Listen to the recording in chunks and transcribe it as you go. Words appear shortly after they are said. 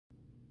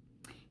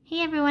Hey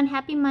everyone,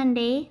 happy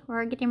Monday.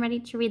 We're getting ready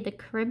to read The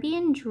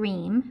Caribbean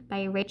Dream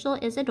by Rachel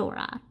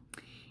Isadora.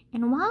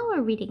 And while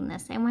we're reading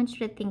this, I want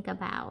you to think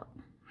about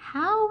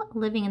how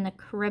living in the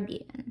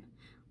Caribbean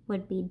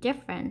would be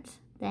different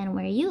than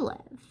where you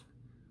live,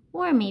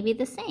 or maybe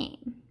the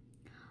same.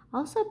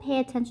 Also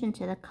pay attention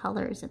to the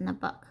colors in the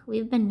book.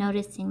 We've been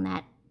noticing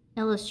that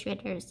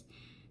illustrators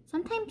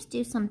sometimes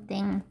do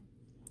something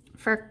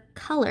for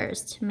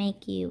colors to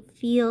make you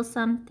feel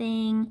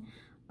something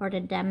or to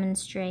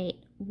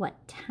demonstrate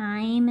what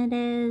time it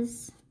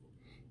is.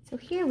 So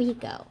here we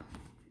go.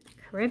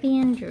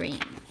 Caribbean Dream.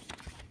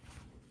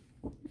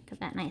 Look at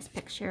that nice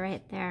picture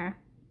right there.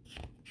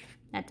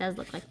 That does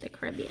look like the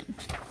Caribbean.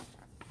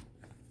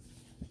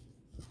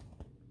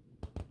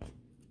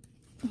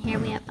 And here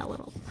we have a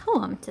little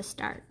poem to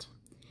start.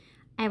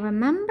 I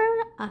remember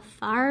a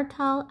far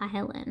tall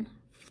island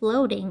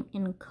floating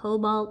in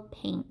cobalt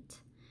paint.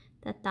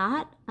 The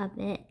thought of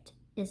it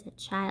is a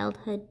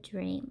childhood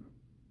dream.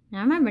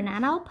 Now remember,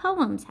 not all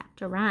poems have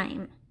to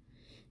rhyme.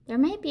 There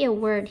might be a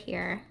word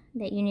here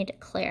that you need to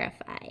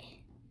clarify.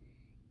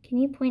 Can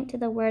you point to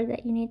the word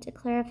that you need to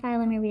clarify?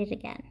 Let me read it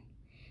again.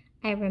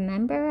 I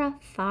remember a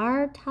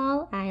far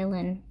tall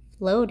island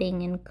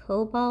floating in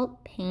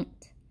cobalt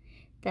paint.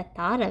 The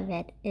thought of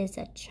it is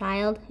a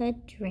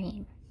childhood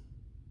dream.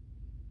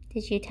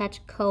 Did you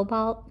touch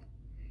cobalt?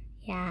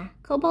 Yeah,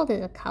 cobalt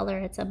is a color.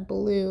 It's a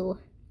blue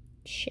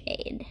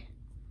shade.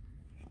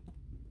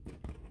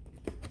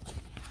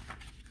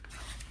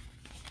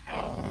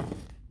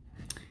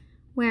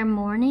 Where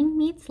morning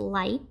meets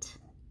light,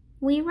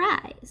 we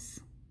rise.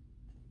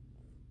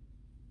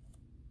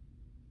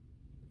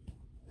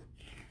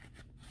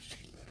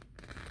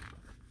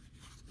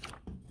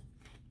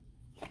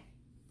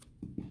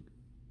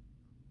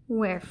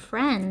 Where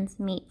friends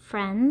meet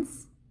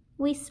friends,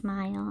 we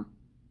smile.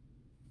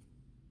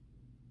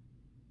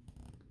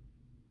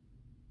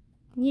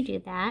 You do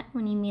that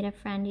when you meet a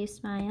friend, you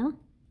smile.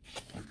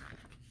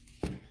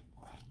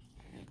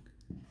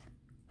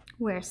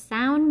 Where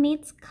sound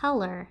meets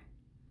color,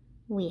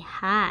 we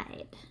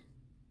hide.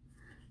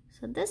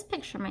 So this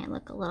picture might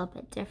look a little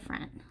bit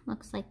different.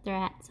 Looks like they're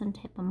at some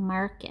type of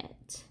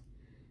market.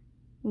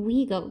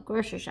 We go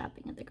grocery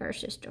shopping at the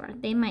grocery store.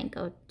 They might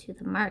go to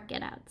the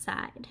market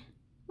outside.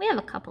 We have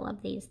a couple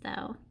of these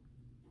though.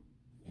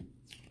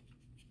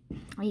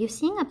 Are you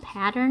seeing a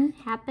pattern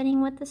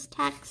happening with this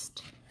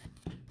text?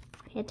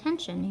 Pay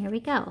attention, here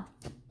we go.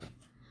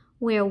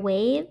 Where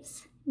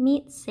waves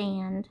meet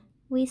sand,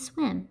 we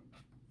swim.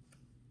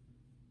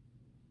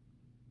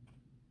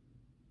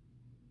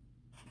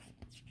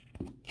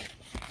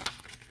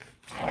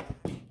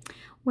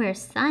 Where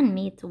sun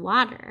meets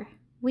water,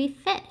 we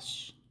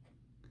fish.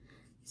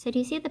 So do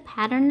you see the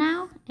pattern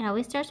now? It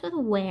always starts with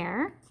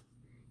where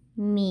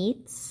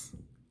meets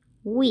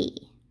we.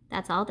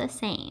 That's all the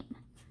same.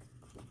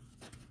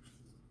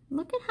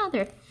 Look at how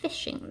they're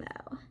fishing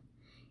though.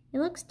 It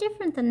looks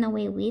different than the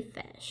way we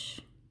fish.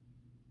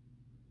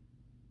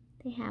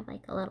 They have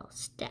like a little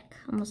stick,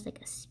 almost like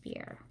a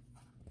spear.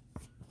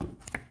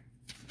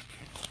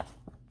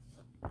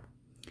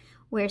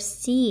 Where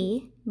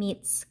sea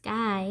meets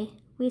sky,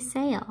 we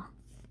sail.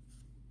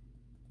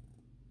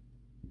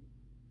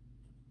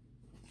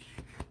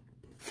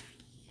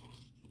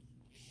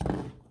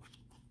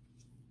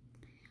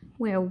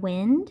 Where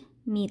wind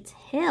meets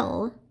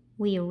hill,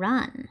 we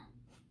run.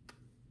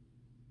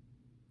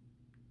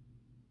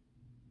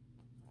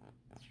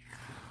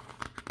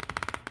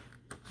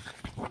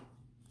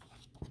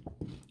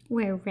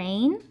 Where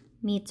rain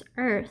meets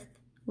earth,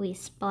 we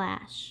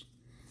splash.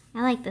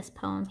 I like this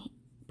poem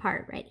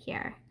part right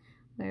here.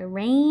 Where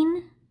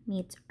rain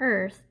meets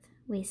earth,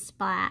 we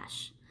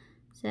splash.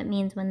 So it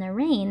means when the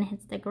rain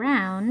hits the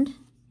ground, it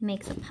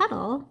makes a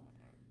puddle,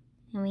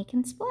 and we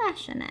can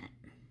splash in it.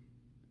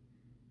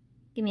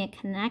 Give me a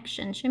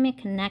connection. Show me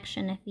a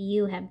connection if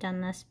you have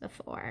done this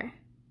before.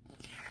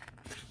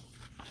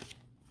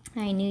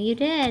 I knew you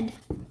did.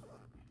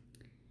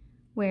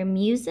 Where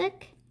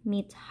music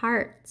meets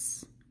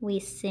hearts, we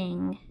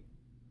sing.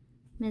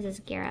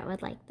 Mrs. Garrett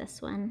would like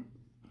this one.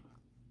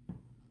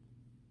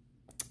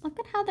 Look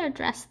at how they're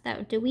dressed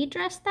though. Do we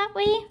dress that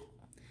way?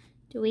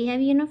 Do we have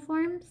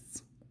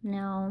uniforms?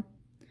 No,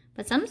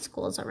 but some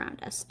schools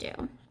around us do.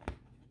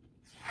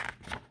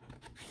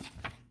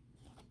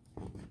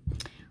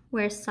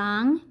 Where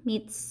song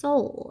meets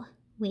soul,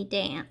 we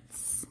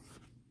dance.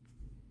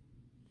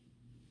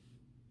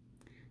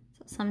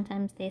 So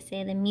sometimes they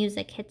say the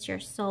music hits your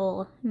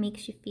soul,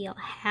 makes you feel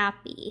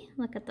happy.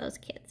 Look at those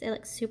kids, they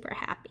look super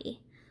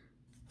happy.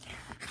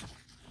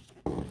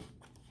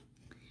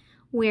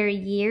 Where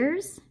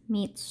years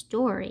meet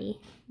story,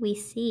 we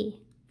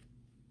see.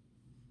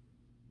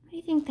 What do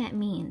you think that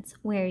means?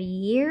 Where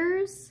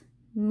years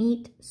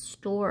meet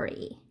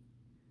story,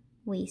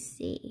 we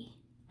see.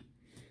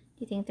 Do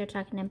you think they're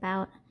talking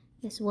about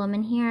this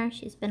woman here?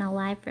 She's been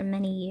alive for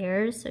many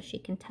years, so she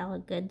can tell a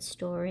good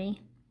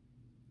story.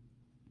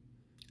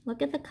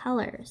 Look at the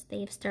colors.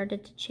 They've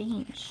started to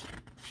change.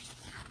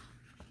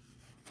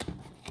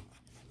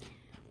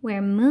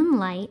 Where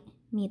moonlight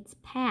meets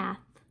path,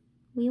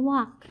 we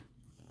walk.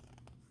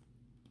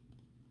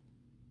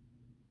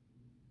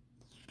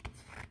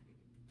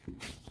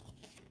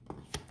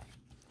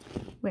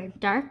 Where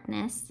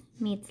darkness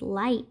meets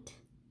light,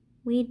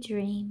 we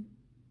dream.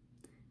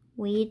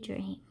 We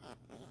dream.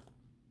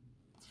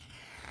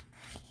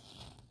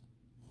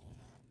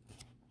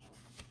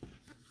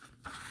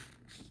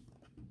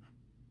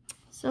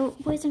 So,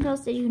 boys and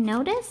girls, did you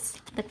notice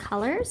the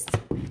colors?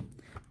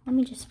 Let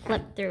me just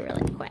flip through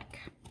really quick.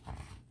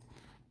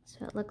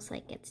 So it looks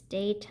like it's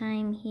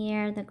daytime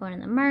here. They're going to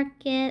the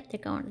market. They're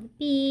going to the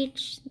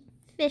beach,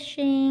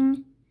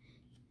 fishing,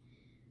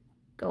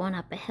 going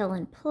up a hill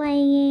and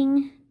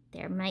playing.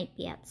 They might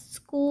be at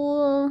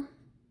school.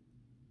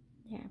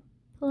 They're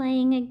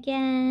playing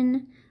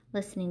again,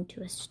 listening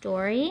to a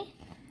story.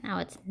 Now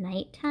it's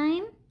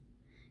nighttime,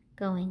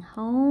 going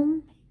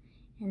home,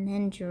 and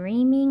then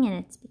dreaming, and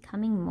it's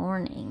becoming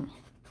morning.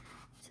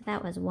 So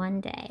that was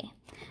one day.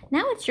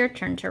 Now it's your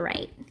turn to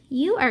write.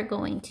 You are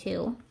going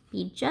to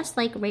be just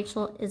like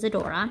Rachel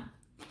Isadora,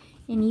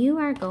 and you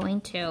are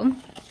going to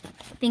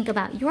think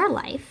about your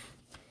life,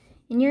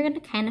 and you're going to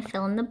kind of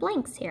fill in the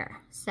blanks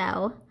here.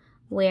 So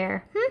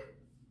where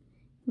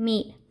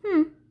meet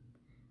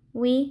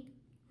we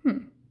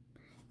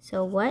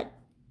So what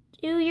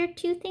do your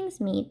two things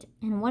meet,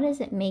 and what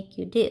does it make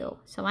you do?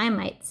 So I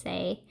might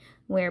say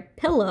where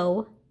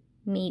pillow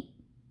meet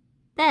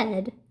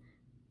bed,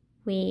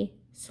 we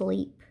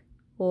sleep.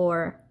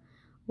 Or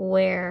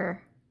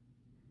where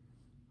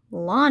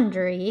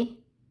laundry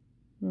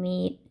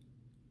meet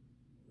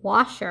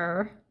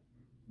washer,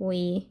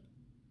 we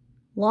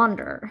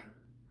launder.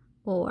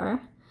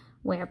 Or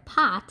where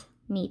pot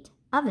meet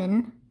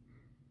oven,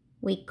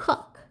 we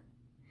cook.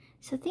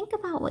 So think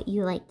about what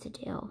you like to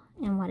do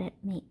and what it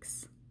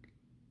makes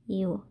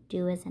you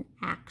do as an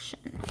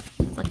action.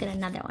 Let's look at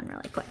another one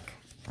really quick.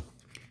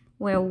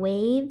 Where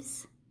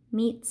waves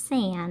meet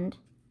sand,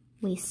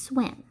 we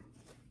swim.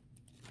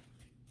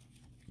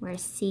 Where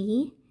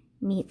sea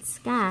meets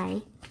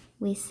sky,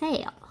 we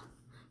sail.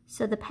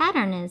 So the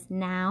pattern is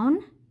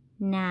noun,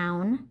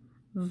 noun,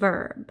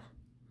 verb.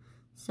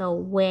 So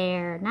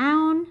where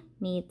noun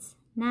meets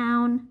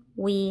noun,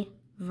 we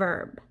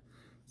verb.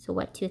 So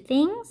what two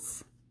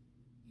things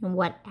and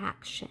what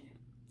action?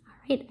 All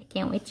right, I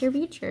can't wait to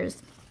read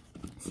yours.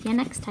 See you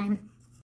next time.